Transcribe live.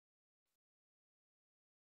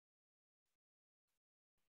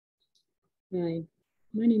Hi,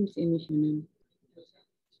 my name is Shannon,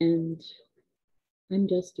 and I'm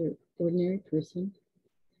just an ordinary person.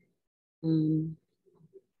 Um,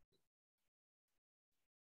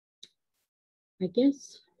 I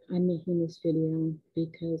guess I'm making this video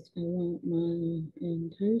because I want my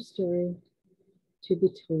entire story to be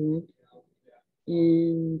told,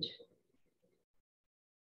 and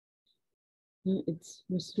it's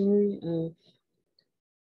the story of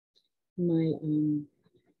my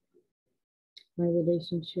my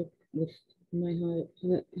relationship with my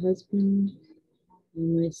husband,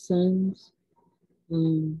 and my sons,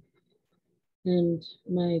 um, and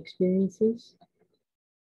my experiences.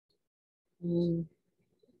 Um,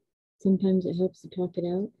 Sometimes it helps to talk it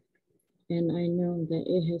out. And I know that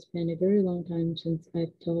it has been a very long time since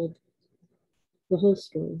I've told the whole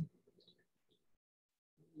story.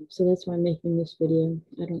 So that's why I'm making this video.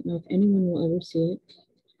 I don't know if anyone will ever see it,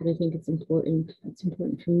 but I think it's important. It's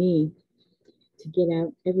important for me to get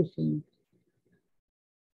out everything.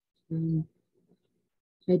 Um,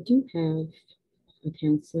 I do have a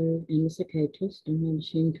counselor and a psychiatrist. I'm not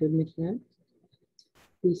ashamed to admit that.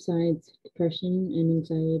 Besides depression and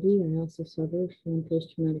anxiety, I also suffer from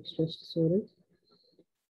post-traumatic stress disorder.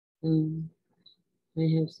 Um, I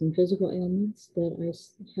have some physical ailments that I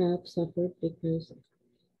have suffered because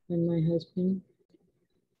when my husband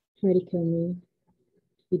tried to kill me,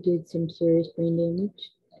 he did some serious brain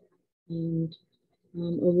damage. And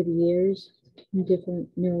over the years, different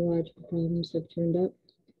neurological problems have turned up.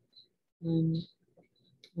 Um,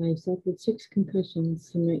 I suffered 6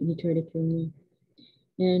 concussions the night he tried to kill me.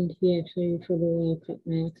 And he actually, for a while, cut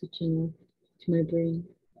my oxygen off to my brain.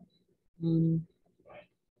 Um,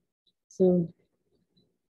 so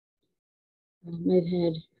I've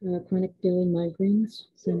had chronic daily migraines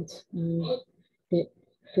since that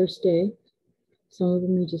first day. Some of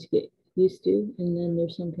them you just get used to, and then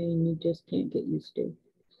there's some pain you just can't get used to.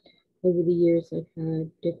 Over the years, I've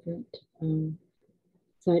had different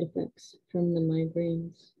side effects from the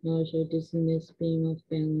migraines, nausea, dizziness, being off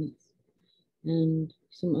balance, and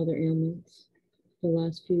some other ailments. The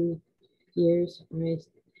last few years, I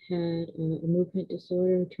had a movement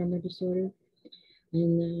disorder, tremor disorder,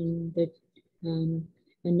 and then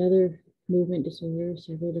another movement disorder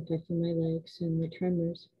started affecting my legs, and the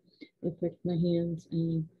tremors affect my hands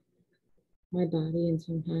and my body, and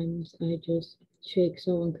sometimes I just shake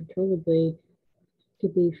so uncontrollably.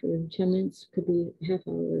 Could be for 10 minutes, could be a half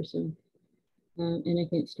hour or so, and I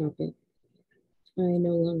can't stop it. I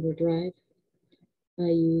no longer drive. I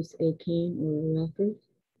use a cane or a walker,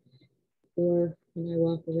 or when I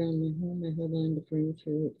walk around my home, I hold on to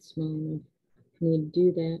furniture. It's small enough for me to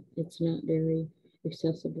do that. It's not very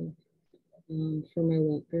accessible for my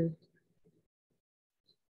walker.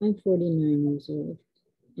 I'm 49 years old,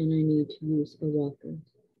 and I need to use a walker.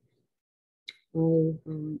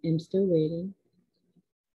 I am still waiting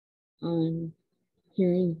on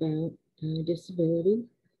hearing about disability.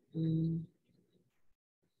 Um,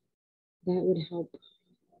 that would help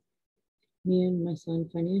me and my son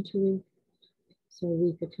financially, so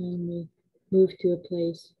we could finally move to a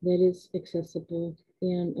place that is accessible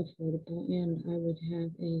and affordable, and I would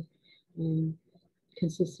have a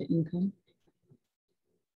consistent income.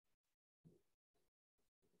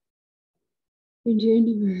 In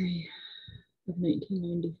January of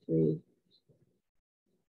 1993,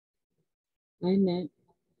 I met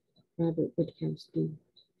Robert Witkowski.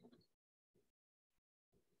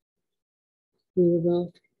 We were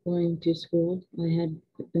both going to school. I had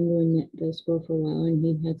been going to school for a while, and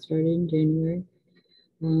he had started in January.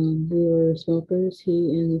 We were smokers. He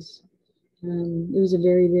and his, it was a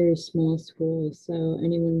very, very small school, so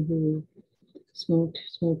anyone who smoked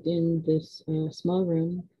in this small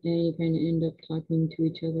room, and you kind of end up talking to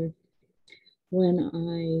each other. When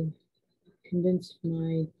I convinced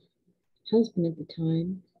my husband at the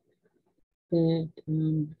time that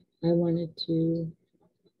I wanted to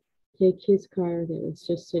take his car that was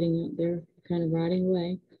just sitting out there, kind of rotting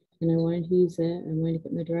away, and I wanted to use that. I wanted to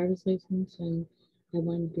get my driver's license, and I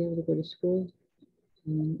wanted to be able to go to school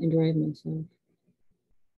and drive myself.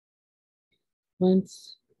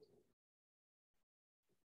 Once,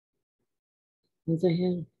 once I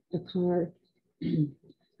had a car,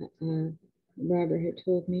 Robert had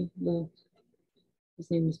told me, well, his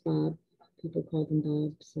name was Bob. People called him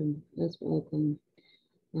Bob, so that's what I'll call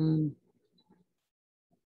him.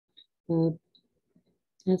 Bob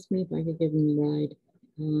asked me if I could give him a ride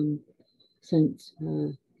since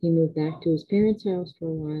he moved back to his parents' house for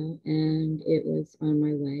a while, and it was on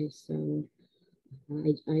my way. So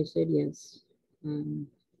I said yes.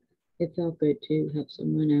 It felt good to help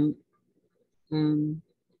someone out.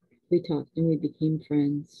 We talked and we became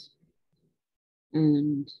friends.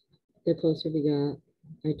 And the closer we got,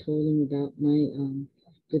 I told him about my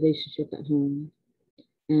relationship at home,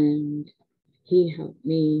 and he helped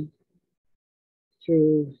me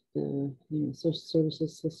through the social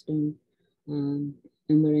services system, um,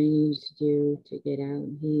 and what I needed to do to get out.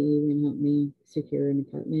 He even helped me secure an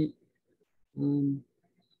apartment.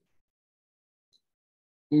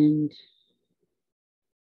 And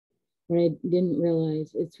what I didn't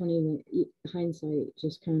realize, it's funny that hindsight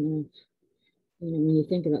just kind of, when you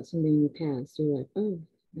think about something in the past, you're like, oh,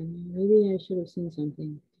 maybe I should have seen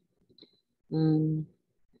something.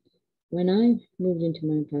 When I moved into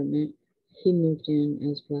my apartment, he moved in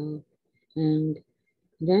as well. And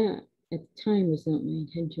that at the time was not my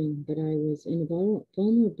intention, but I was in a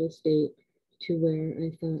vulnerable state to where I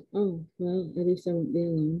thought, oh, well, at least I won't be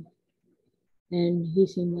alone. And he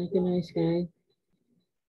seemed like a nice guy.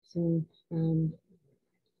 So that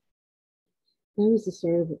was the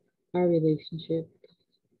start of our relationship.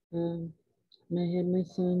 And I had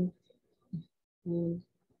um,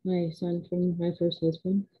 my son from my first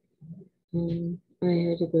husband. I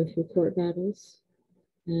had to go through court battles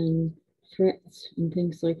and threats and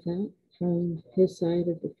things like that from his side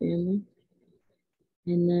of the family.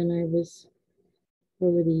 And then I was,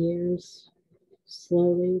 over the years,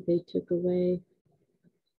 slowly they took away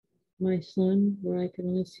my son, where I could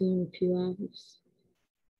only see him a few hours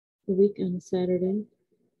a week on a Saturday,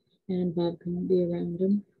 and Bob couldn't be around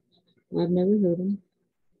him. Bob never hurt him.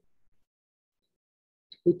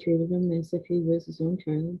 He treated him as if he was his own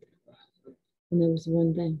child. And there was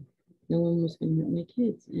one thing: no one was going to hurt my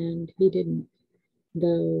kids, and he didn't.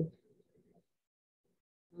 Though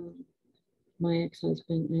my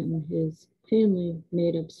ex-husband and his family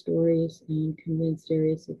made up stories and convinced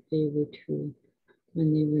Darius that they were true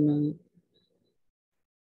when they were not.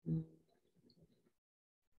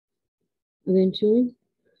 Eventually,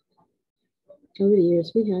 over the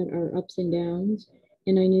years, we had our ups and downs,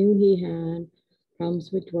 and I knew he had problems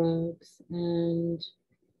with drugs, and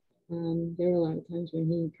there were a lot of times when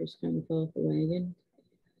he just kind of fell off the wagon.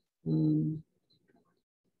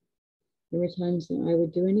 There were times that I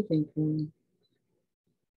would do anything for him,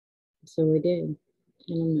 so I did,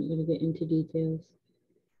 and I'm not going to get into details.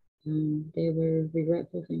 They were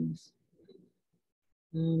regretful things.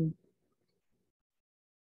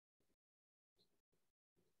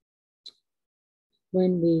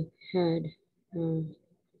 When we had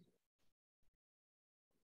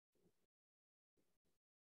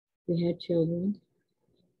children,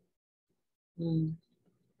 and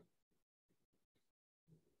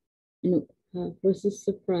it was a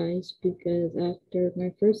surprise because after my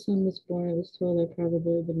first son was born, I was told I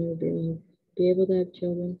probably would never be able to have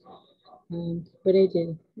children, but I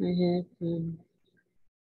did. I had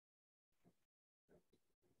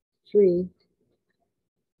three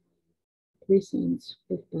sons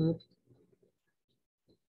with Bob,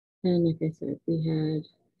 and like I said, we had.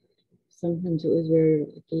 Sometimes it was very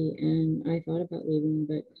lucky, and I thought about leaving,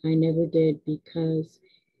 but I never did because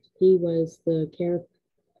he was the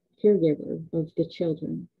caregiver of the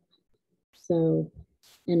children. So,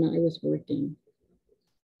 and I was working.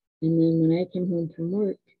 And then when I came home from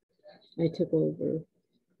work, I took over.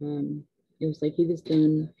 It was like he was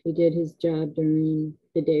done. He did his job during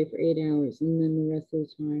the day for 8 hours, and then the rest of the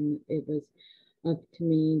time it was up to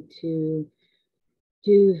me to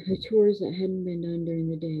do the chores that hadn't been done during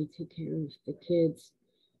the day, take care of the kids,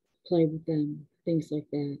 play with them, things like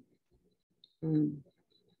that.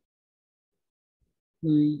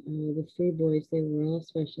 The three boys, they were all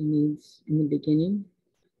special needs in the beginning.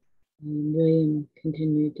 William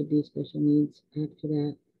continued to be special needs after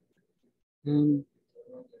that.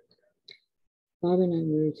 Bob and I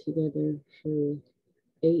were together for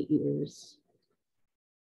 8 years,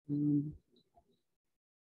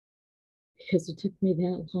 because it took me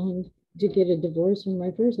that long to get a divorce from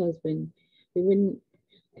my first husband. We wouldn't.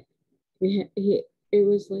 It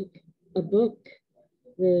was like a book.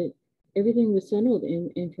 Everything was settled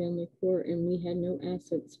in family court, and we had no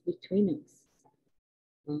assets between us.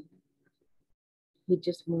 He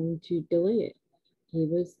just wanted to delay it. He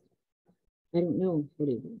was, I don't know what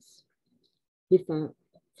he was. He thought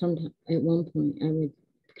sometime at one point I would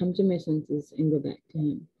come to my senses and go back to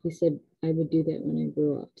him. He said I would do that when I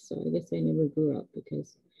grew up. So I guess I never grew up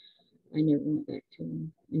because I never went back to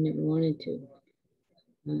him. I never wanted to.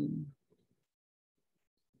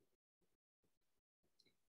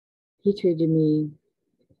 He treated me,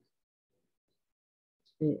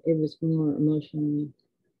 it was more emotionally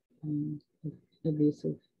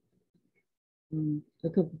abusive. A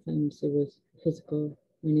couple times it was physical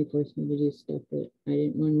when he forced me to do stuff that I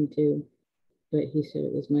didn't want him to, but he said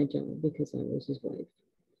it was my job because I was his wife.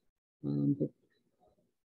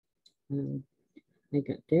 I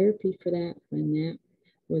got therapy for that when that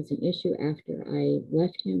was an issue after I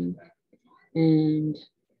left him, and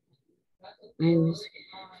I was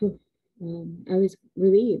I was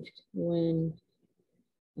relieved when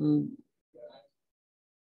um,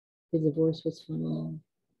 the divorce was final.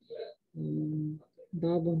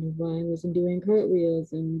 Bob wondered why I wasn't doing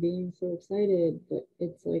cartwheels and being so excited, but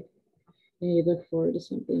it's like, you know, you look forward to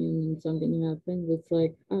something and then something happens. It's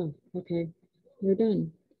like, oh, okay, you're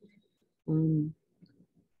done. Um,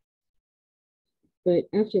 but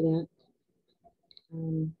after that,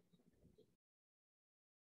 um,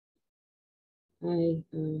 I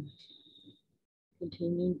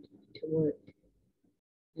continued to work,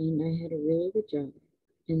 and I had a really good job.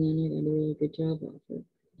 And then I got a really good job offer.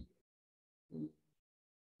 Uh,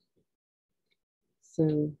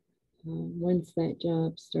 so once that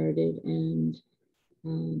job started, and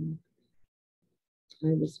um,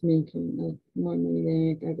 I was making more money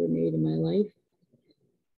than I've ever made in my life,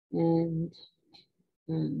 and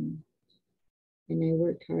um, I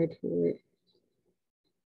worked hard for it.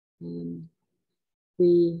 Um,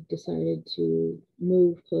 we decided to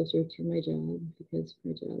move closer to my job because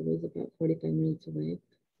my job was about 45 minutes away,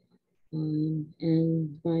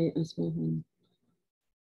 and buy a small home.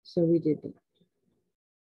 So we did that.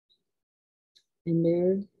 And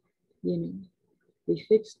there, you know, we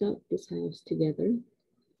fixed up this house together.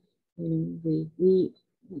 You know, we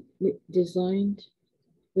designed,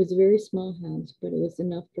 it was a very small house, but it was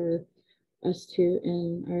enough for us two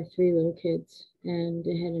and our three little kids. And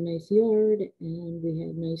it had a nice yard, and we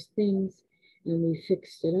had nice things, and we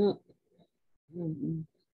fixed it up. Um,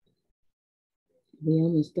 we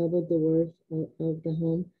almost doubled the worth of the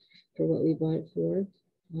home for what we bought it for.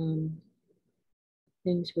 Um,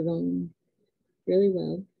 things were going really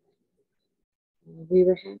well. We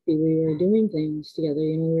were happy. We were doing things together.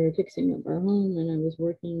 You know, we were fixing up our home, and I was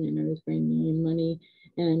working, and I was bringing in money.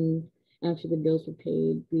 And after the bills were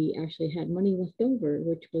paid, we actually had money left over,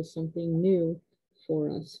 which was something new for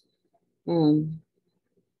us. Um,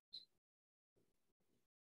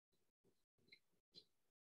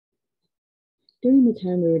 During the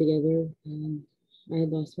time we were together, I had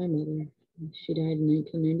lost my mother. She died in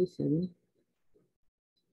 1997,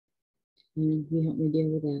 and he helped me deal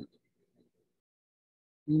with that.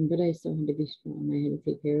 But I still had to be strong. I had to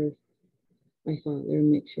take care of my father and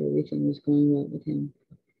make sure everything was going well with him.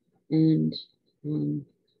 And um,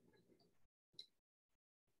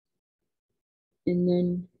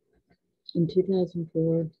 then in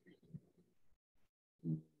 2004,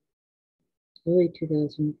 early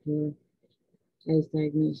 2004, I was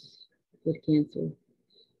diagnosed with cancer.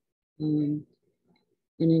 Um,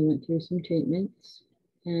 and I went through some treatments.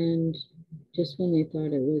 And just when they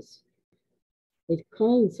thought they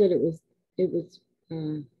called and said it was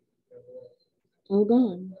uh, all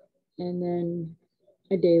gone. And then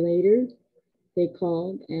a day later, they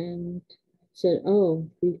called and said, oh,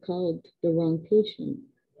 we called the wrong patient.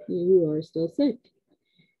 You are still sick,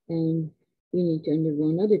 and you need to undergo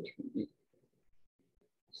another treatment.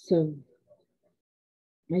 So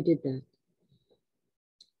I did that,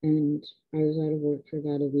 and I was out of work for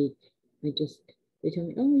about a week. They told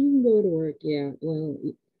me, oh, you can go to work. Yeah, well,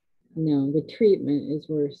 no, the treatment is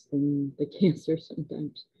worse than the cancer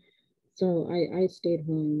sometimes. So I stayed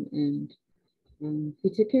home, and he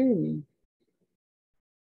took care of me.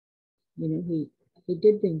 You know, he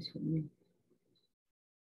did things for me.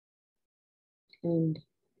 And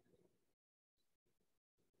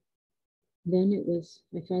then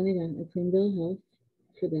I finally got a clean bill of health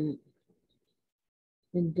for that.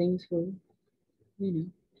 And things were, you know,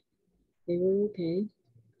 they were okay.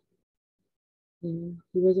 You know,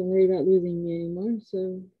 he wasn't worried about losing me anymore.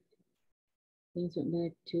 So things went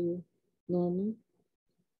back to normal.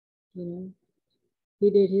 You know,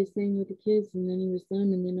 he did his thing with the kids, and then he was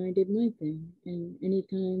done, and then I did my thing. And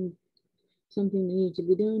anytime something needed to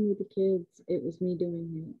be done with the kids, it was me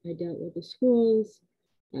doing it. I dealt with the schools.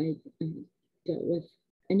 I dealt with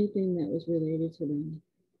anything that was related to them.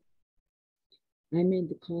 I made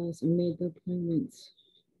the calls. I made the appointments.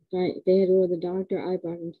 If they had to go to the doctor, I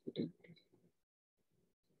brought them to the doctor.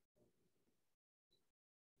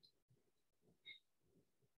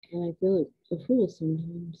 And I feel like a fool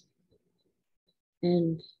sometimes.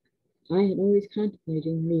 And I had always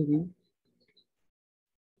contemplated leaving,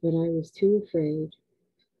 but I was too afraid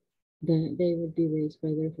that they would be raised by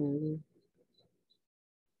their father.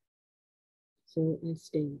 So I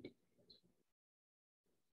stayed.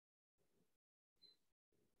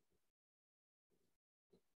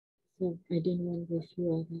 So I didn't want to go through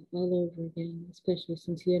all that all over again, especially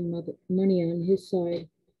since he had money on his side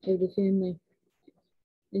of the family.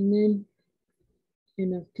 And then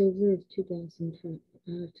In October of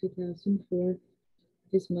 2004,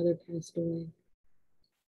 his mother passed away.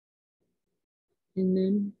 And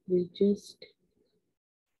then we just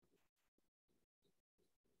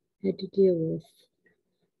had to deal with,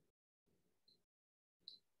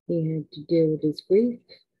 he had to deal with his grief,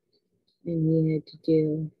 and he had to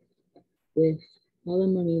deal with all the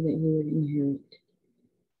money that he would inherit.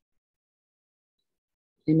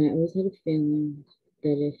 And I always had a feeling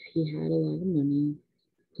that if he had a lot of money,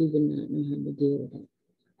 he would not know how to deal with it.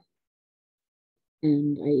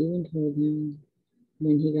 And I even told him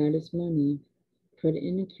when he got his money, put it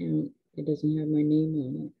in an account that doesn't have my name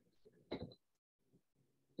on it.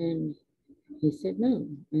 And he said no.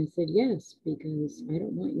 I said yes, because I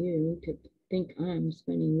don't want you to think I'm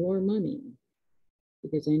spending your money,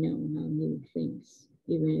 because I know how he thinks.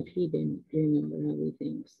 Even if he didn't remember how he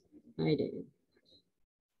thinks, I did.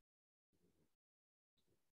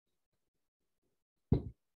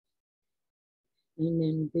 And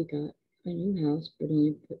then we got a new house, but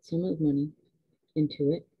only put some of the money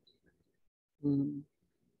into it um,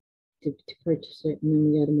 to purchase it. And then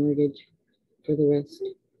we got a mortgage for the rest.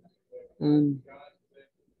 We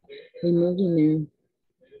moved in there in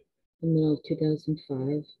the middle of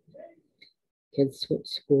 2005. Kids switched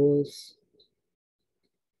schools.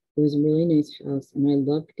 It was a really nice house, and I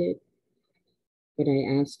loved it. But I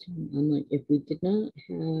asked him, I'm like, if we did not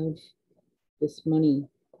have this money,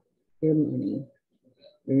 your money,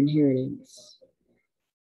 your inheritance,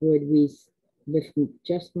 would we, with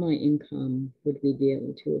just my income, would we be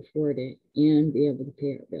able to afford it and be able to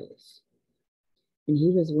pay our bills? And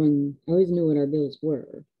he was one, I always knew what our bills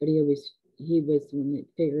were, but he was the one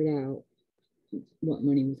that figured out what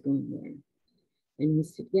money was going where. And he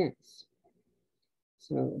said yes.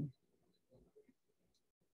 So,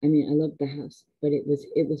 I mean, I loved the house, but it was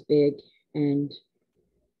big. And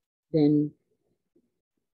then,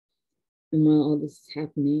 and while all this is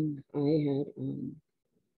happening, I had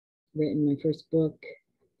written my first book,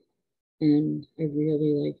 and I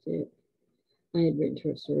really liked it. I had written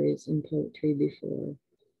short stories and poetry before,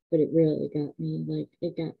 but it really got me, like,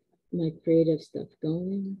 it got my creative stuff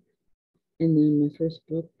going. And then my first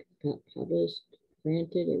book got published.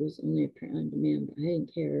 Granted, it was only a print on demand, but I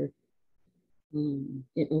didn't care.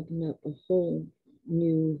 It opened up a whole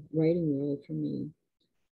new writing world for me.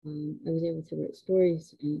 I was able to write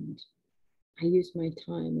stories, and I used my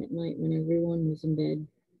time at night when everyone was in bed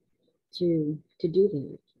to do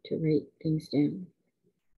that, to write things down.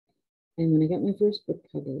 And when I got my first book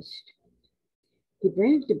published, he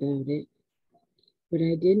bragged about it, but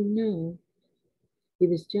I didn't know he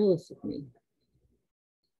was jealous of me.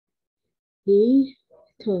 He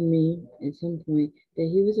told me at some point that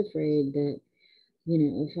he was afraid that,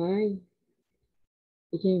 if I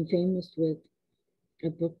became famous with a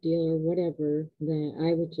book deal or whatever, that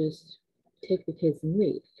I would just take the kids and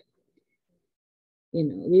leave,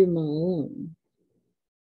 leave them all alone.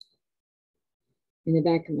 In the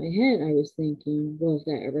back of my head, I was thinking, well, if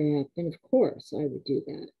that ever happened, of course I would do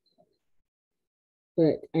that.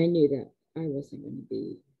 But I knew that I wasn't going to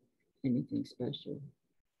be anything special.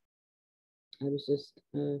 I was just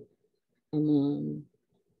a mom,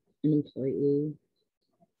 an employee,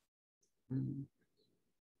 and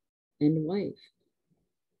a wife.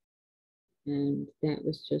 And that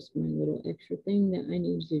was just my little extra thing that I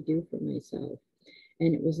needed to do for myself.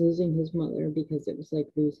 And it was losing his mother, because it was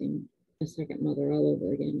like losing a second mother all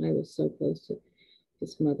over again. I was so close to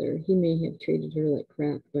his mother. He may have treated her like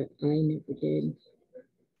crap, but I never did.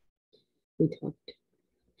 We talked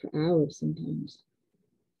for hours sometimes.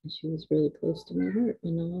 And she was really close to my heart,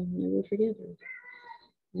 and I'll never forget her.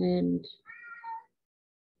 And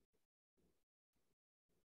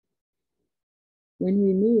when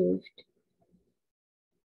we moved,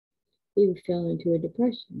 he fell into a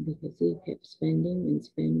depression because he kept spending and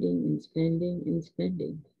spending and spending and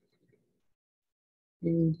spending.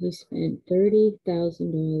 And he spent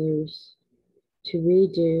 $30,000 to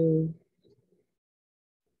redo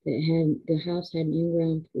the house had an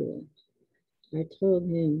in-ground pool. I told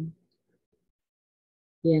him,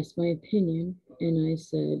 he asked my opinion, and I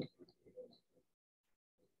said,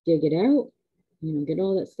 dig it out, get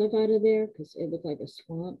all that stuff out of there, because it looked like a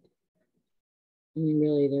swamp. I mean,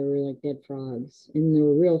 really, there were like dead frogs, and there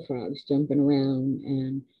were real frogs jumping around,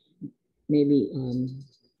 and maybe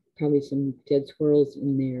probably some dead squirrels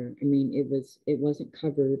in there. I mean, it wasn't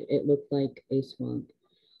covered. It looked like a swamp.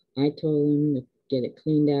 I told him to get it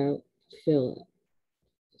cleaned out, fill it,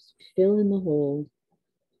 just fill in the hole,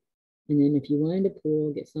 and then if you wanted a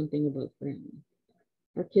pool, get something above ground.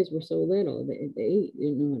 Our kids were so little, they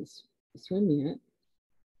didn't know how to swim yet.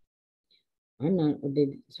 I'm not a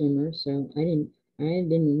big swimmer, so I didn't I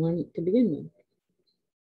didn't want it to begin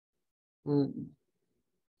with.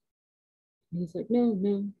 He's like, no,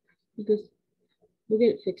 no. He goes, we'll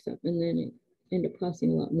get it fixed up. And then it ended up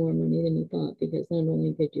costing a lot more money than he thought, because not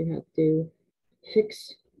only did you have to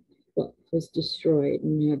fix what was destroyed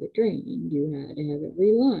and have it drained, you had to have it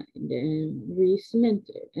relined and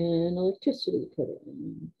re-cemented and electricity put in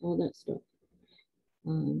and all that stuff.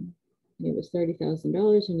 It was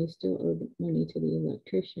 $30,000, and he still owed money to the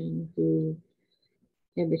electrician, who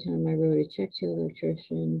every time I wrote a check to the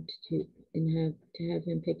electrician to have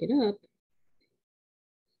him pick it up,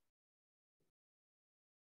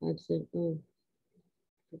 I've said, oh,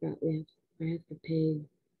 I forgot I have to pay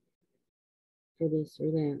for this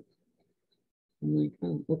or that. I'm like,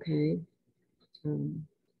 oh, okay.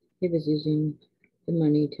 He was using the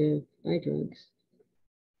money to buy drugs.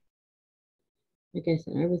 Like I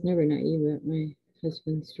said, I was never naive about my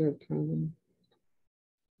husband's drug problem.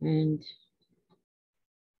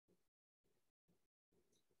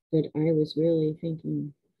 But I was really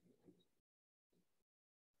thinking,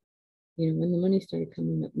 when the money started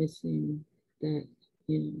coming up missing, that,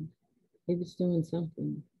 he was doing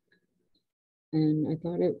something. And I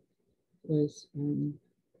thought it was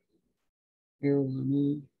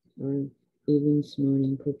marijuana, or even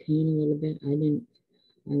snorting cocaine a little bit.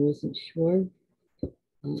 I wasn't sure.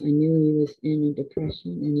 I knew he was in a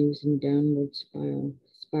depression, and he was in downward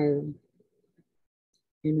spiral.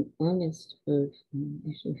 In August of,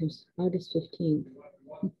 actually it was August 15th,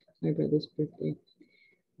 my brother's birthday.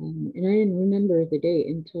 And I didn't remember the date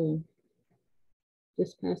until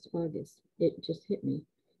this past August. It just hit me.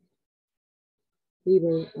 We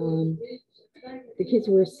were, the kids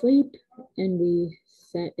were asleep, and we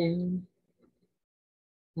sat down.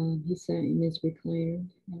 He sat in his recliner,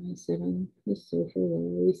 and I sat on the sofa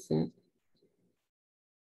where we sat.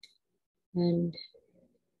 And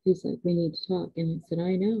he's like, we need to talk. And I said,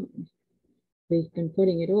 I know. We've been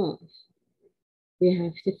putting it off. We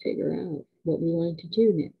have to figure out what we want to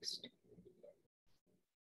do next.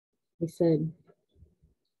 He said,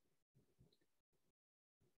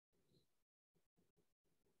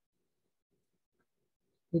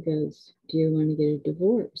 he goes, do you want to get a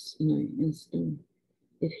divorce? And I asked him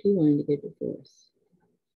if he wanted to get a divorce.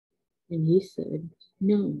 And he said,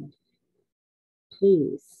 no,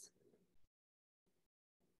 please.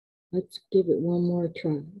 Let's give it one more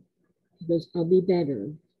try. He goes, I'll be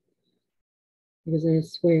better. Because I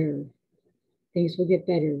swear, things will get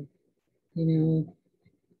better, you know.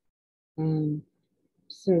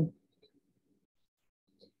 So,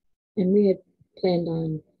 and we had planned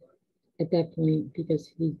on, at that point, because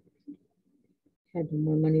he had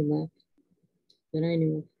more money left than I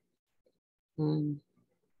knew,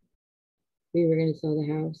 we were going to sell the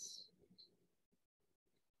house.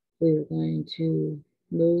 We were going to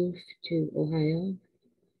move to Ohio,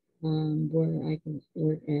 where I could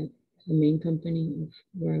work at the main company of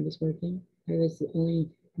where I was working. I was the only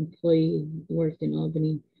employee who worked in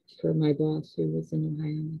Albany for my boss, who was in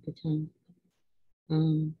Ohio at the time.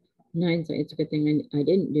 In hindsight, it's a good thing I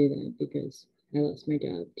didn't do that, because I lost my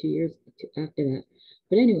job 2 years after that.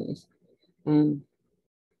 But anyways,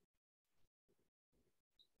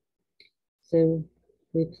 so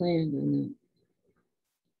we planned on that.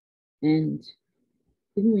 And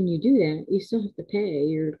even when you do that, you still have to pay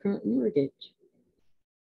your current mortgage.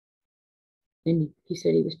 And he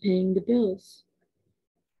said he was paying the bills.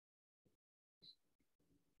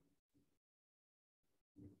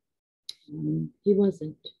 He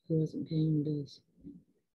wasn't paying the bills.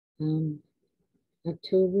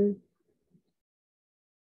 October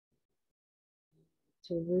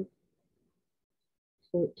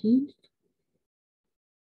 14th,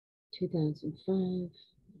 2005,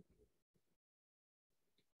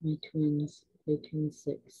 my twins, they turned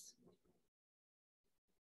 6.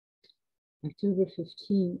 October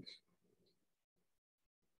 15th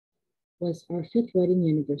was our 5th wedding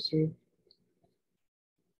anniversary.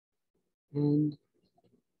 And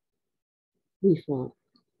we fought.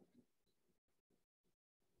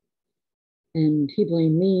 And he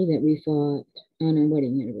blamed me that we fought on our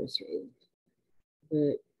wedding anniversary.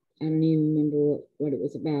 But I don't even remember what it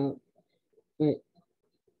was about. But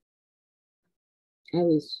I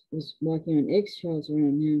was walking on eggshells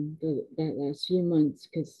around him that last few months,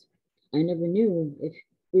 because I never knew if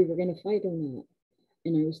we were going to fight or not.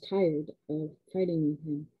 And I was tired of fighting with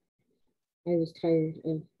him. I was tired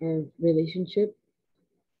of our relationship.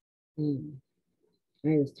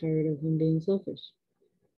 I was tired of him being selfish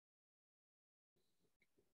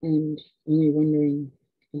and only wondering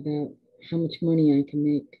about how much money I can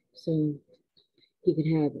make so he could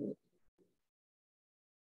have it.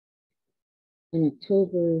 In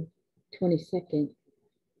October 22nd,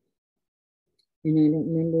 and I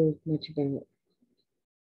don't remember much about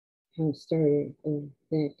how it started or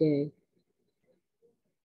that day.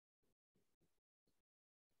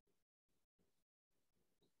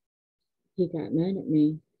 He got mad at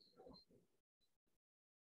me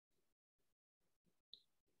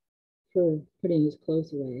for putting his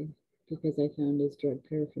clothes away because I found his drug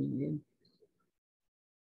paraphernalia.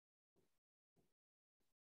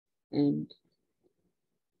 And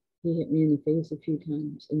he hit me in the face a few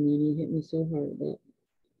times, and then he hit me so hard that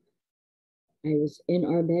I was in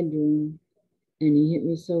our bedroom, and he hit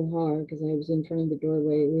me so hard because I was in front of the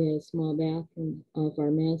doorway. We had a small bathroom off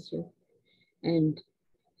our master, and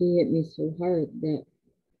he hit me so hard that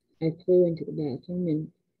I flew into the bathroom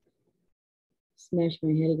and smashed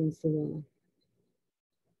my head against the wall.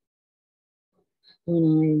 When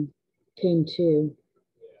I came to,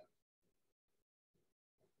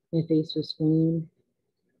 my face was swollen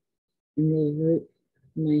and really hurt.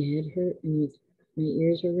 My head hurt, and my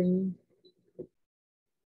ears were ringing,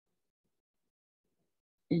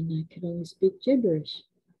 and I could only speak gibberish.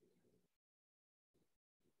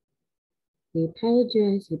 He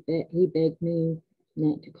apologized. He begged me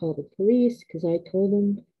not to call the police because I told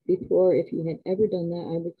him before if he had ever done that,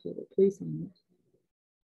 I would call the police on him.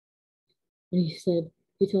 And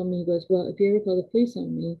he told me, he goes, well, if you ever call the police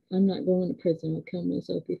on me, I'm not going to prison. I'll kill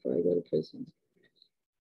myself before I go to prison.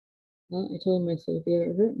 Well, I told him, I said, if you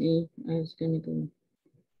ever hurt me, I was going to go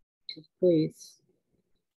to the police.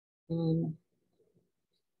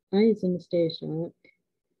 I was in a state of shock,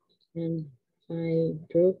 and I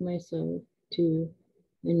drove myself to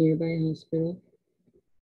a nearby hospital.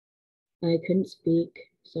 I couldn't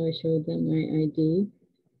speak, so I showed them my ID.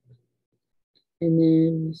 And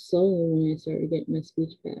then slowly, when I started getting my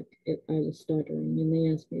speech back, I was stuttering. And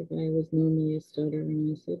they asked me if I was normally a stutterer,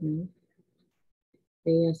 and I said no.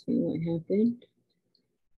 They asked me what happened,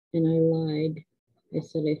 and I lied. I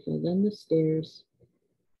said I fell down the stairs,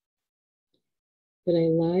 but I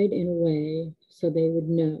lied in a way so they would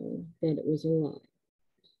know that it was a lie.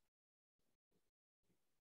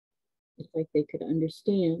 It's like they could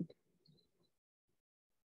understand.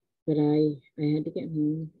 But I had to get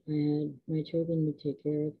home. I had my children to take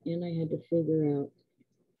care of, and I had to figure out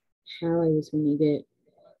how I was going to get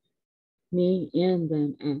me and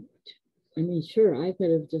them out. I mean, sure, I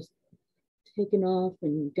could have just taken off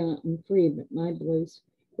and gotten free, but my boys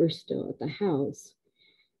were still at the house,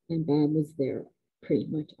 and Bob was there pretty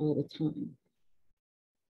much all the time.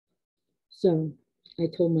 So I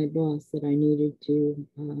told my boss that I needed to,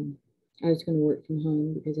 I was going to work from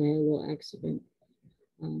home because I had a little accident.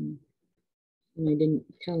 And I didn't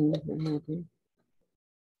tell him what happened.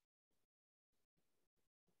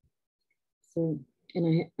 So,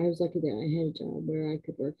 and I was lucky that I had a job where I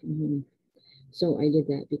could work from home. So I did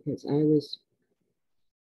that because I was,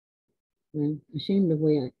 well, ashamed of the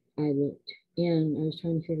way I looked. And I was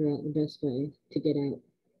trying to figure out the best way to get out.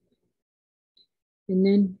 And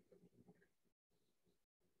then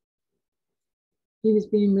he was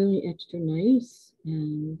being really extra nice.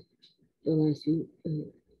 And the last few,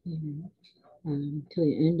 till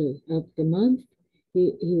the end of the month,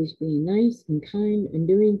 he was being nice and kind and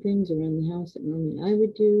doing things around the house that normally I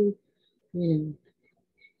would do. You know,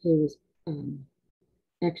 he was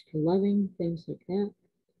extra loving, things like that.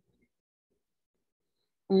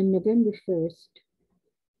 On November 1st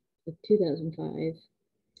of 2005,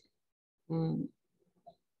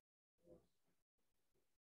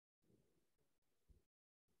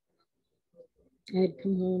 I had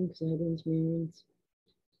come home because I had run some errands.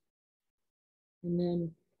 And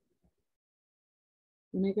then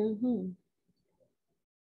when I got home,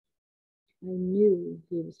 I knew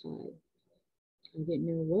he was high. I didn't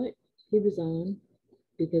know what he was on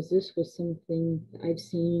because this was something I've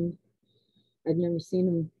seen. I've never seen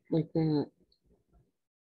him like that.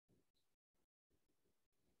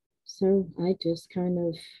 So I just kind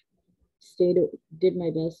of did my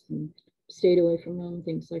best and stayed away from him,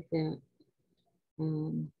 things like that.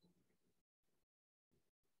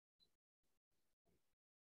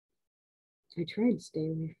 I tried to stay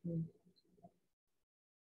away from him,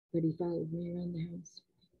 but he followed me around the house.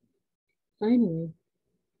 Finally,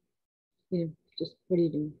 just what are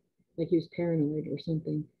you doing? Like he was paranoid or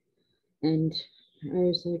something. And I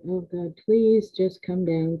was like, oh God, please just come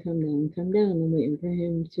down, come down, come down. I'm waiting for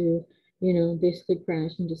him to, basically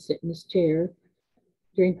crash and just sit in his chair,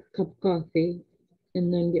 drink a cup of coffee,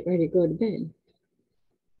 and then get ready to go to bed.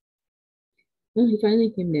 Well, he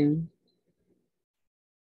finally came down,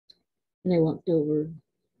 and I walked over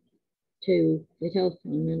to the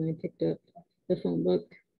telephone and I picked up the phone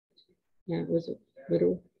book. Yeah, it was a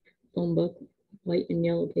little phone book white and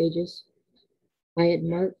yellow pages. I had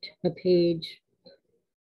marked a page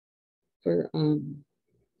for,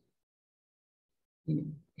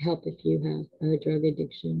 help if you have a drug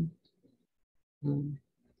addiction. Um,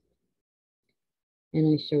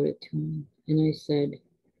 and I showed it to him. And I said,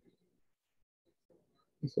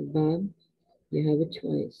 Bob, you have a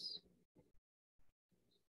choice.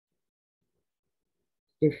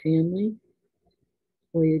 Your family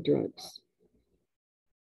or your drugs.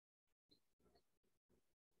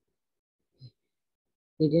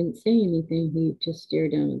 He didn't say anything. He just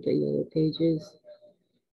stared down at the yellow pages.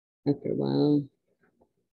 After a while,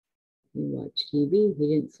 he watched TV.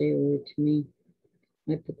 He didn't say a word to me.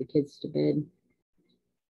 I put the kids to bed.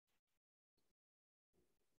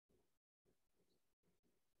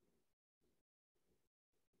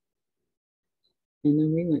 And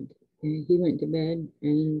then he went to bed,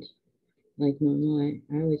 and like normal,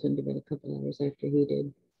 I always went to bed a couple hours after he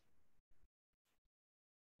did,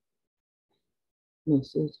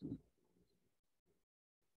 most of the time.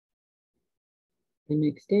 The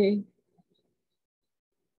next day,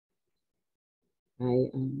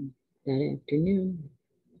 that afternoon,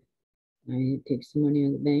 I had to take some money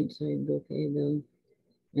out of the bank so I could go pay a bill.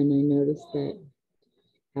 And I noticed that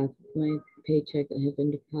half of my paycheck that had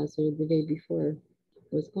been deposited the day before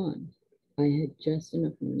was gone. I had just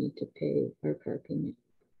enough money to pay our car payment.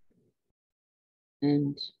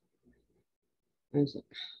 And I was like,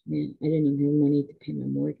 oh, man, I didn't even have money to pay my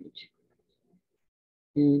mortgage.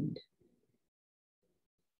 And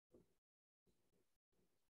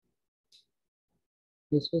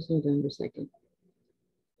this was November 2nd.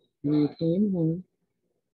 And I came home,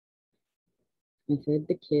 I fed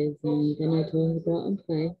the kids, and then I told them to go out and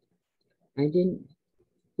play. I didn't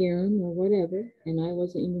hear them or whatever, and I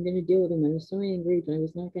wasn't even going to deal with them. I was so angry, but I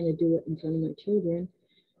was not going to do it in front of my children.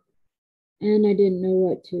 And I didn't know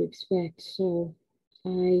what to expect, so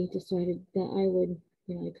I decided that I would,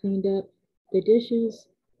 I cleaned up the dishes.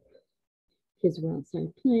 Kids were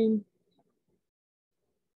outside playing.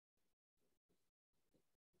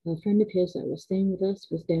 A friend of his that was staying with us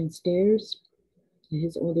was downstairs.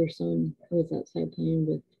 His older son was outside playing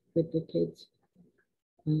with the kids.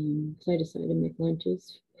 So I decided to make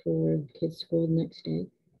lunches for kids' school the next day.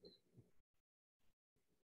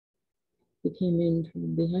 He came in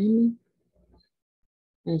from behind me,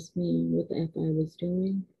 asked me what the F I was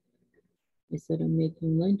doing. I said, I'm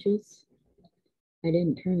making lunches. I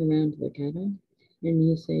didn't turn around to look at him. And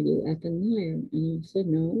he said, you effing liar. And I said,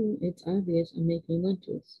 no, it's obvious I'm making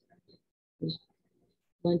lunches. It was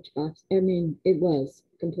lunchbox. I mean, it was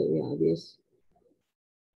completely obvious.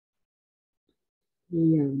 He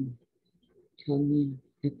called me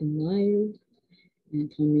an effing liar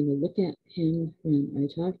and told me to look at him when I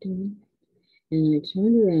talked to him. And I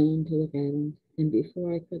turned around to look at him. And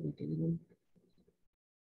before I could look at him,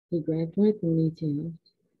 he grabbed my ponytail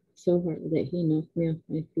so hard that he knocked me off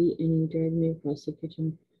my feet and he dragged me across the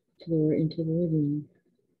kitchen floor into the living room.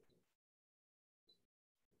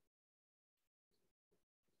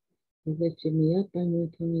 He lifted me up by my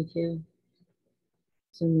ponytail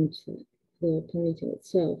so much that the ponytail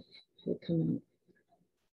itself had come out.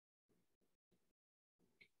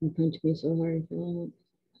 He punched me so hard I fell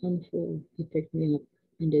on the floor. He picked me up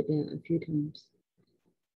and did that a few times.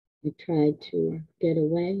 I tried to get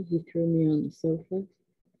away. He threw me on the sofa.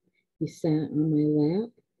 He sat on my lap.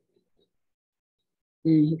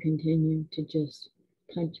 And he continued to just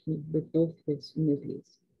punch me with both his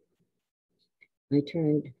movies. I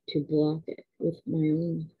tried to block it with my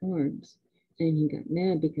own arms, and he got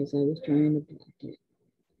mad because I was trying to block it.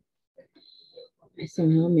 I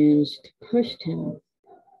somehow managed to push him,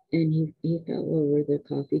 and he fell over the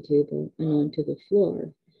coffee table and onto the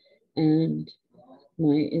floor. And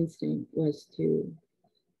my instinct was to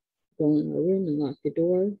go in our room and lock the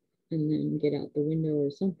door and then get out the window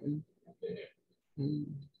or something.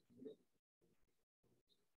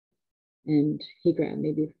 And he grabbed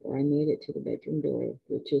me before I made it to the bedroom door,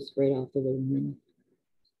 which is right off the living room.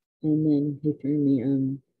 And then he threw me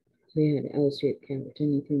we had an L-shaped couch,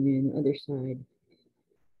 and he threw me on the other side.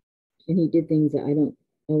 And he did things that I don't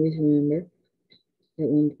always remember. At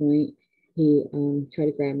one point, he tried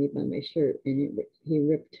to grab me by my shirt, and he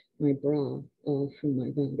ripped my bra off from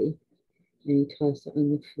my body, and he tossed it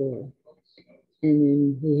on the floor. And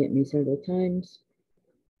then he hit me several times.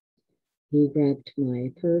 He grabbed my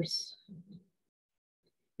purse,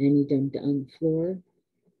 and he dumped it on the floor.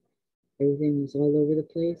 Everything was all over the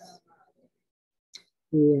place.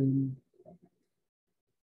 He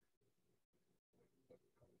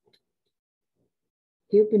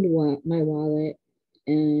opened my wallet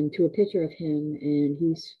and to a picture of him, and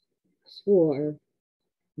he swore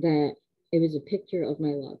that it was a picture of my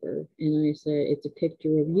lover. And I said, it's a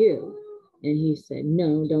picture of you. And he said,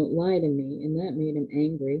 no, don't lie to me. And that made him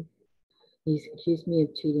angry. He accused me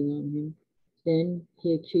of cheating on him. Then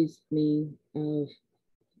he accused me of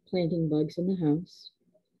planting bugs in the house.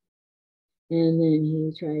 And then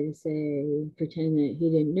he tried to say, pretend that he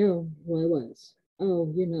didn't know who I was.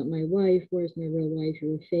 Oh, you're not my wife. Where's my real wife?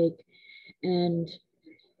 You're a fake. And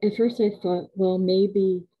at first I thought, well,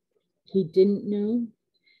 maybe he didn't know.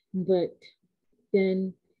 But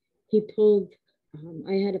then he pulled,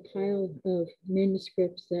 I had a pile of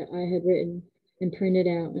manuscripts that I had written and printed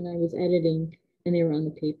out, and I was editing, and they were on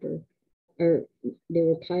the paper, or they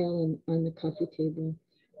were piled on the coffee table.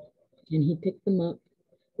 And he picked them up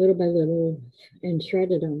little by little and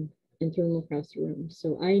shredded them and threw them across the room.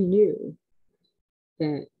 So I knew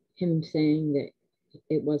that him saying that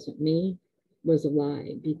it wasn't me was a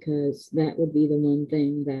lie, because that would be the one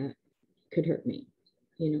thing that could hurt me,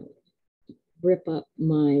 you know, rip up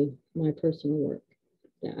my personal work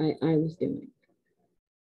that I was doing.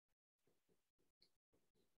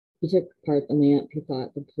 He took apart the map. He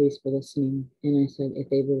thought the police were listening. And I said, if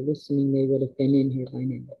they were listening, they would have been in here by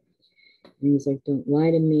now. And he's like, don't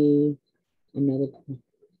lie to me. Another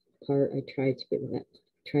part, I tried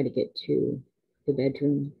to get to the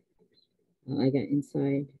bedroom. I got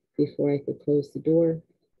inside before I could close the door.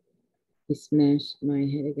 He smashed my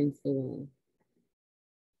head against the wall.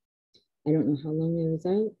 I don't know how long I was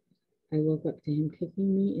out. I woke up to him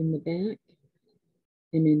kicking me in the back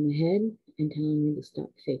and in the head and telling me to stop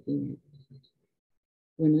faking it.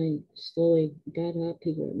 When I slowly got up,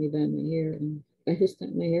 he grabbed me by my hair, and by this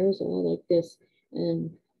time my hair was all like this,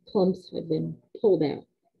 and clumps had been pulled out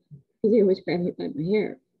because he always grabbed me by my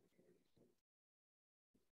hair.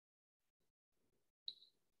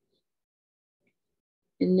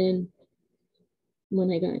 And then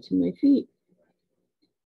when I got to my feet,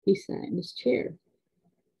 he sat in his chair,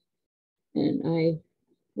 and I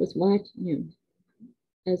was watching him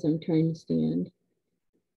as I'm trying to stand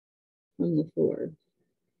on the floor.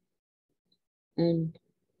 And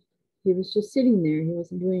he was just sitting there. He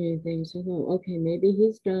wasn't doing anything. So I thought, okay, maybe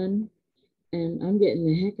he's done, and I'm getting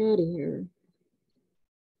the heck out of here.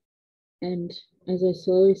 And as I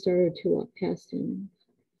slowly started to walk past him,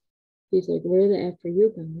 he's like, where the F are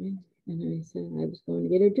you going? And I said, I was going to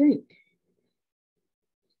get a drink.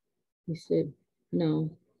 He said,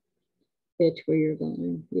 no, bitch, where you're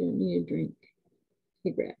going. You don't need a drink. He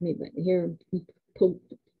grabbed me by the hair and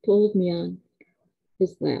pulled me on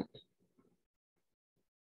his lap.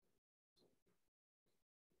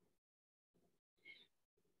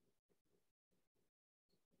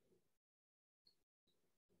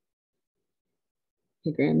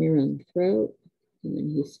 He grabbed me around the throat, and then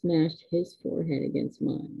he smashed his forehead against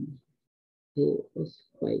mine. It was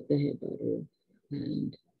quite the headbutter.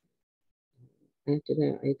 And after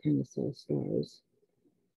that, I kind of saw stars.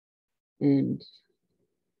 And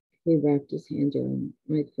he wrapped his hands around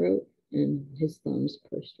my throat, and his thumbs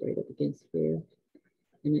pushed right up against here.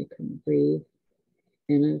 And I couldn't breathe.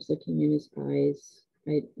 And I was looking in his eyes.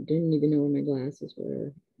 I didn't even know where my glasses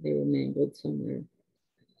were. They were mangled somewhere.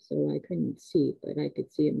 So I couldn't see, but I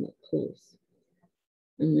could see him up close.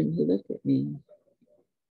 And when he looked at me,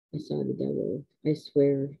 I saw the devil. I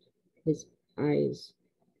swear, his eyes,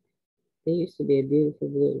 they used to be a beautiful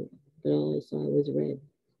blue, but all I saw was red.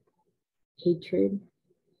 Hatred,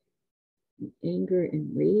 anger, and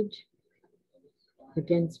rage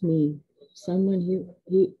against me, someone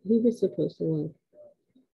he was supposed to love.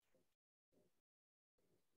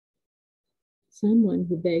 Someone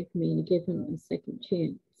who begged me to give him a second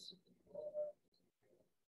chance.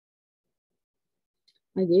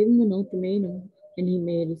 I gave him an ultimatum, and he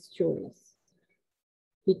made his choice.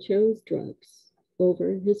 He chose drugs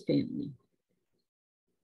over his family.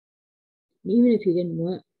 Even if he didn't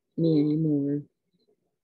want me anymore,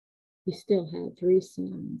 he still had 3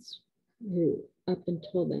 sons who, up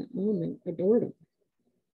until that moment, adored him.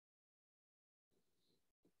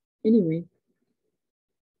 Anyway,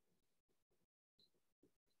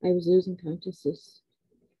 I was losing consciousness,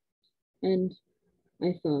 and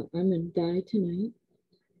I thought, I'm going to die tonight,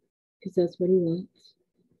 because that's what he wants.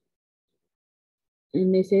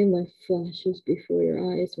 And they say life flashes before your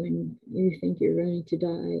eyes when you think you're going to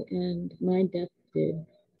die, and my death did.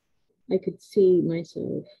 I could see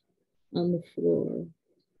myself on the floor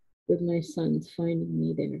with my sons finding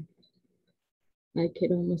me there. I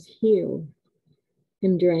could almost hear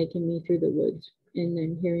him dragging me through the woods, and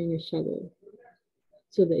then hearing a shovel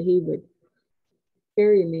so that he would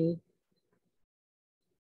bury me,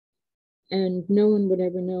 and no one would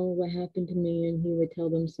ever know what happened to me, and he would tell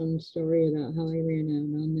them some story about how I ran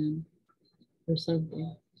out on them or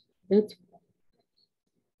something. That's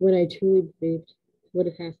what I truly believed would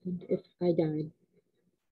have happened if I died.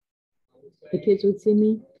 The kids would see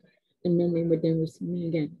me, and then they would never see me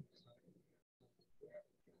again.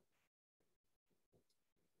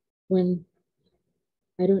 When,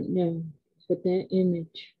 I don't know, but that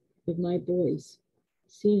image of my boys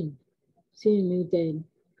seeing me dead,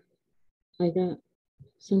 I got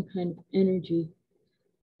some kind of energy.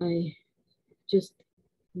 I just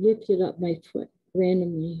lifted up my foot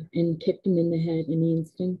randomly and kicked him in the head, and he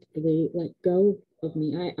instinctively let go of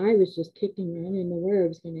me. I was just kicking around, I didn't know where I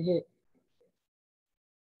was going to hit.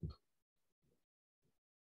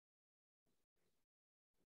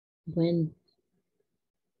 When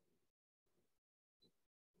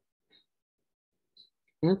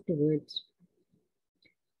afterwards,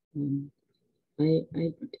 um, I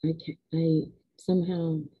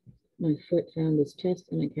somehow my foot found his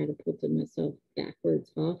chest, and I catapulted myself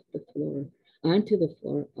backwards off the floor, onto the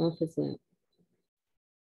floor, off his lap.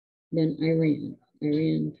 Then I ran. I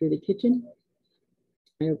ran through the kitchen.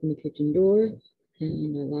 I opened the kitchen door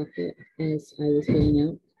and I locked it as I was getting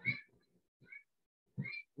out.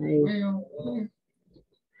 I ran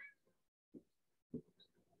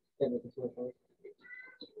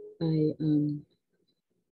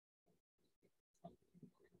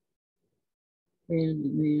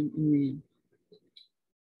and ran and ran,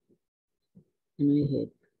 and I hid.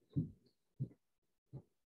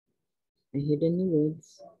 I hid in the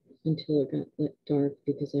woods until it got dark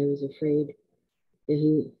because I was afraid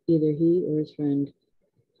that either he or his friend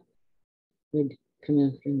would come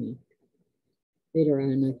after me. Later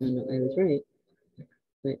on, I found out I was right,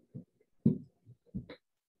 but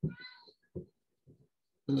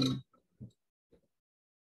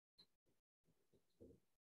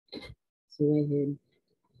so I hid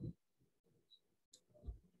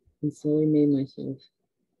and slowly made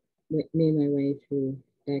my way through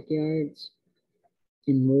backyards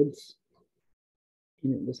and woods,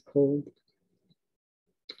 and it was cold.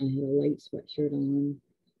 I had a light sweatshirt on,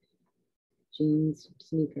 jeans,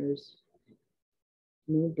 sneakers,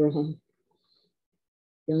 no bra.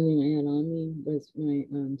 The only thing I had on me was my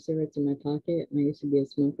cigarettes in my pocket. I used to be a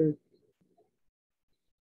smoker.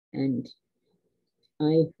 And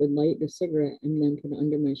I would light the cigarette and then put it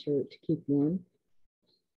under my shirt to keep warm.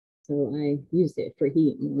 So I used it for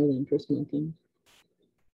heat more than for smoking.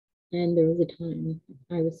 And there was a time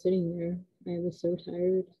I was sitting there. I was so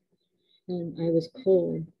tired and I was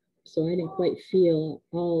cold. So I didn't quite feel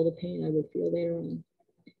all the pain I would feel later on.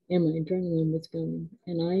 And my adrenaline was going.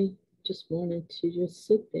 And I just wanted to just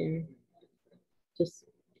sit there, just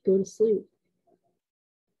go to sleep.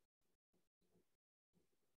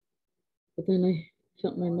 But then I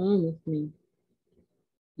felt my mom with me.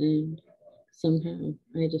 And somehow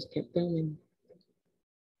I just kept going.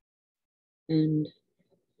 And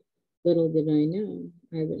little did I know,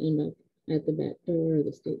 I would end up at the back door of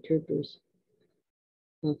the state trooper's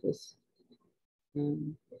office.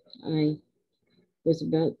 I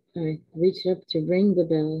reached up to ring the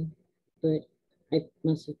bell, but I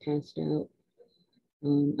must have passed out.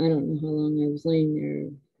 I don't know how long I was laying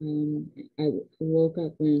there. I woke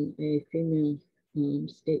up when a female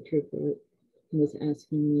state trooper was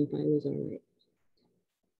asking me if I was all right.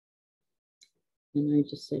 And I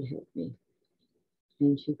just said, help me.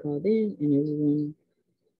 And she called in, and everyone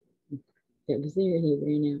that was there, they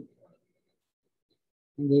ran out.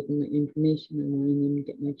 I gave them my information. I wanted them to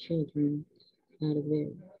get my children out of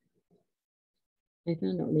there. I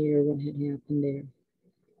found out later what had happened there.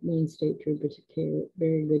 One state trooper took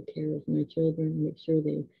very good care of my children, make sure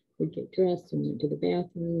they would get dressed and went to the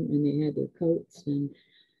bathroom, and they had their coats and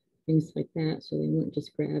things like that, so they weren't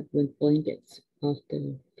just grabbed with blankets off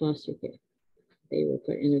the foster care. They were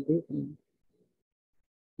put in a group home.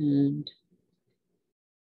 And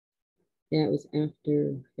that was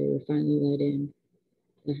after they were finally let in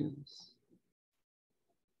the house.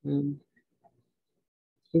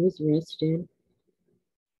 He was arrested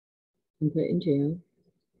and put in jail.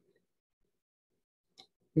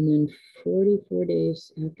 And then 44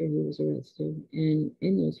 days after he was arrested, and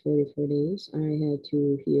in those 44 days, I had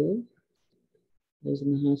to heal. I was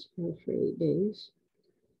in the hospital for 8 days.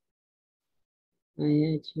 I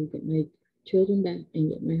had to get my children back and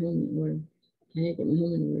get my home in order. I had to get my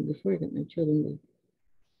home in order before I got my children back.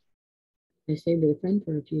 I stayed with a friend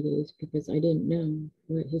for a few days because I didn't know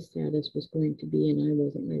what his status was going to be, and I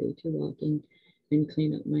wasn't ready to walk in and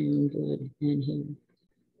clean up my own blood and hair.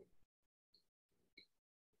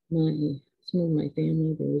 Some of my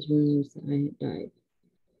family, there was rumors that I had died.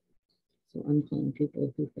 So I'm calling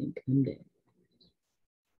people who think I'm dead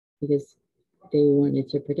because they wanted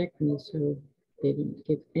to protect me, so they didn't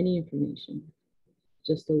give any information.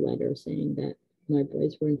 just a letter saying that my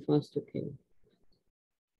boys were in foster care.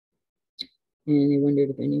 And they wondered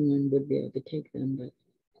if anyone would be able to take them, but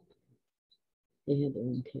they had their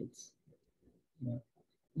own kids.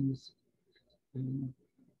 And, um,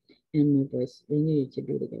 and my boys, they needed to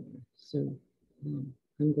be together. So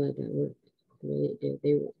I'm glad that worked the way it did.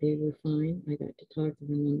 They were fine. I got to talk to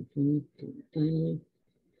them on the phone finally.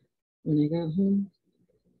 When I got home,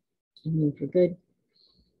 and then for good,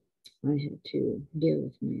 I had to deal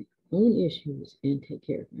with my own issues and take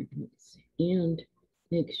care of my kids and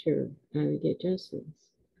make sure I would get justice.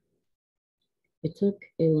 It took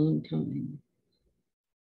a long time.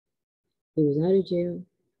 He was out of jail.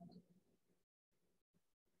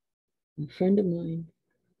 A friend of mine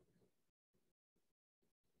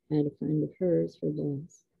had a friend of hers, her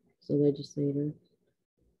boss, was a legislator,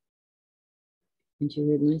 and she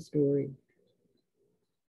heard my story.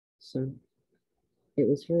 So it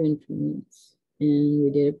was her influence. And we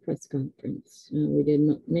did a press conference. We did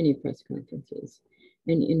many press conferences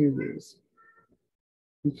and interviews.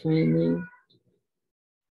 And finally,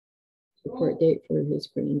 the court date for his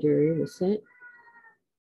grand jury was set.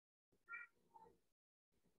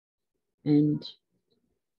 And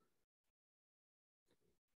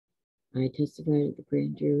I testified at the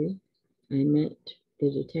grand jury. I met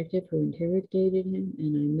the detective who interrogated him,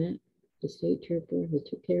 and I met the state trooper who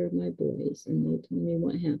took care of my boys, and they told me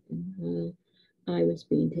what happened while I was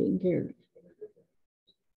being taken care of.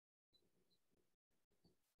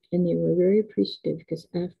 And they were very appreciative because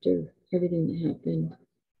after everything that happened,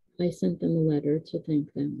 I sent them a letter to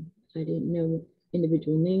thank them. I didn't know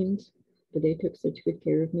individual names, but they took such good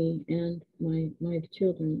care of me and my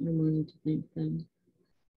children. I wanted to thank them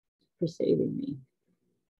for saving me.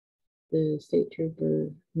 The state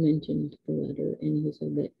trooper mentioned the letter, and he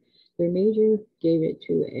said that their major gave it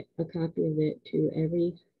to a copy of it to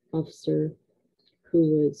every officer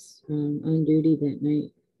who was on duty that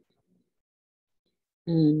night.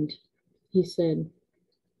 And he said,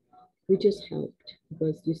 we just helped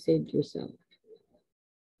because you saved yourself.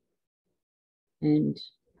 And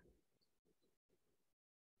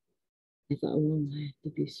I thought, well, I have to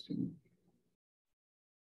be strong.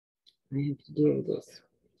 I have to deal with this.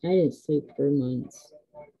 I didn't sleep for months.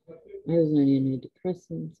 I was on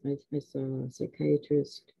antidepressants. I saw a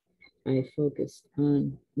psychiatrist. I focused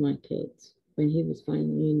on my kids. When he was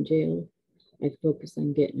finally in jail, I focused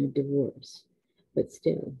on getting a divorce. But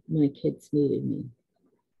still, my kids needed me.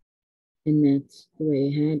 And that's the way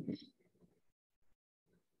it had been.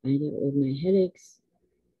 I dealt with my headaches.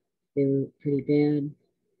 They were pretty bad.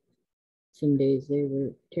 Some days they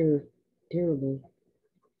were terrible.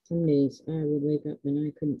 Some days I would wake up and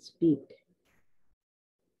I couldn't speak.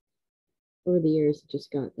 Over the years, it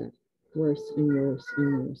just got that worse and worse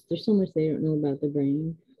and worse. There's so much they don't know about the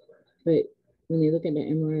brain, but when they look at the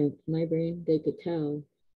MRI of my brain, they could tell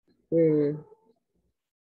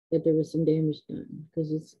that there was some damage done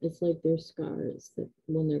because it's like there's scars that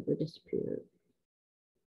will never disappear.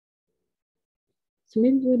 So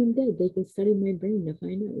maybe when I'm dead, they can study my brain to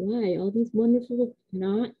find out why all these wonderful,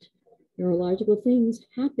 not neurological things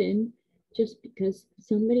happen just because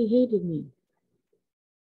somebody hated me.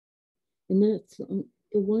 And that's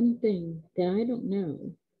the one thing that I don't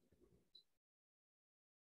know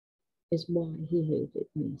is why he hated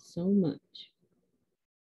me so much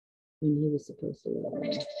when he was supposed to love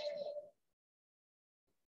me.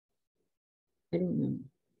 I don't know.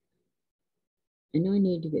 I know I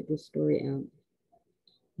need to get this story out.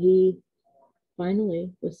 He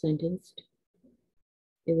finally was sentenced.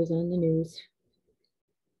 It was on the news.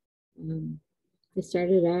 It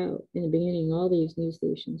started out in the beginning, all these news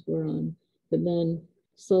stations were on, but then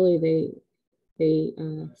slowly they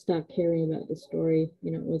stopped caring about the story.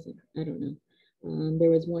 You know, it wasn't, I don't know. There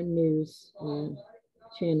was one news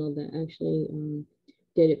channel that actually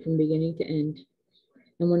did it from beginning to end.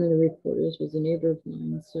 And one of the reporters was a neighbor of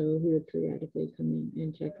mine, so he would periodically come in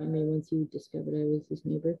and check on me once he discovered I was his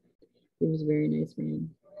neighbor. He was a very nice man.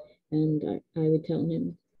 And I would tell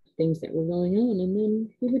him things that were going on, and then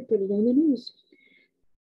he would put it on the news.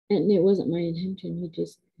 And it wasn't my intention. He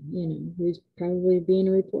just, he was probably being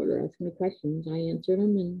a reporter, asking me questions. I answered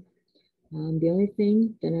them, and the only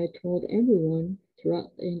thing that I told everyone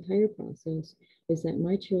throughout the entire process is that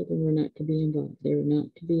my children were not to be involved. They were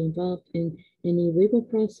not to be involved in any legal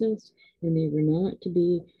process, and they were not to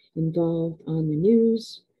be involved on the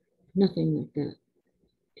news, nothing like that.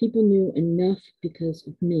 People knew enough because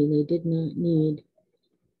of me. They did not need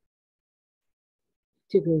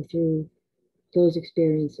to go through those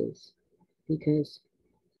experiences because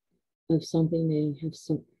of something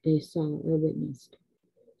they saw or witnessed.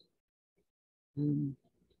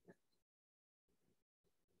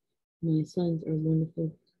 My sons are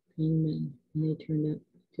wonderful, kind men, and they turned out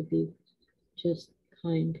to be just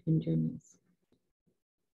kind and generous.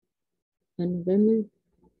 On November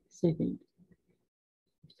 2nd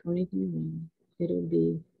of 2021, it'll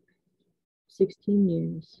be 16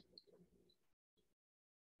 years,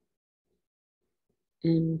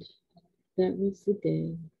 and that was the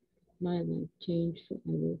day my life changed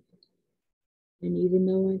forever. And even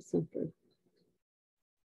though I suffered,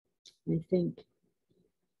 I think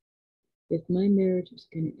if my marriage was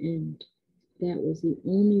going to end, that was the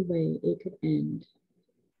only way it could end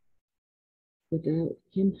without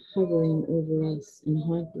him hovering over us and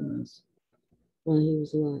haunting us while he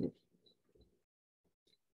was alive.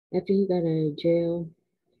 After he got out of jail,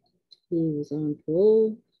 he was on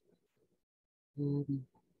parole. Um,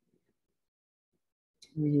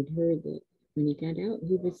 I had heard that when he got out,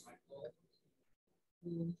 he was, I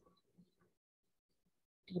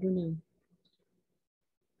don't know,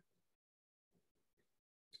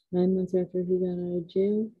 9 months after he got out of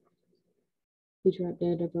jail, he dropped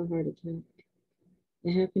dead of a heart attack.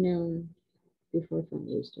 A half an hour before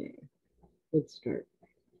Father's Day would start.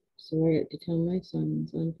 So I had to tell my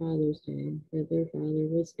sons on Father's Day that their father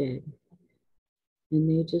was dead. And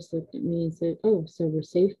they just looked at me and said, "Oh, so we're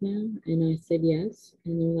safe now?" And I said, "Yes."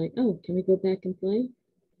 And they're like, "Oh, can we go back and play?"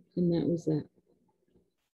 And that was that.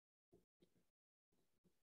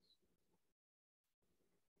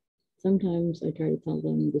 Sometimes I try to tell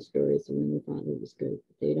them the stories of when their father was good,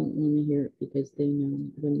 but they don't want to hear it because they know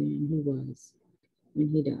the man he was when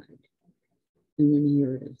he died and when he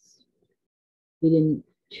hurt us. He didn't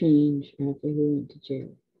change after he went to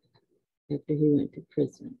jail, after he went to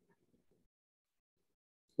prison.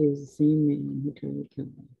 He was the same man who tried to kill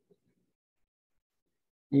me.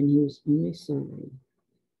 And he was only sorry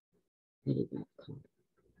that he got caught.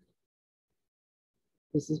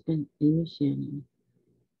 This has been Amy Shannon,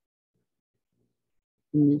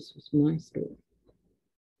 and this was my story.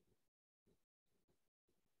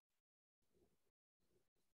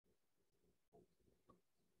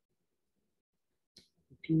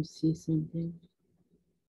 If you see something,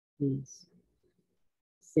 please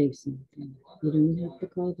say something. You don't have to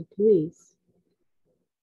call the police.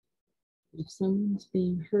 But if someone's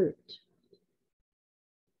being hurt,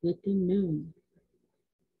 let them know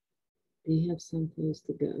they have someplace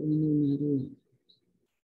to go and they're not alone.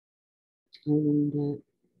 I learned that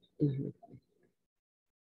the hard way.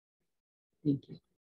 Thank you.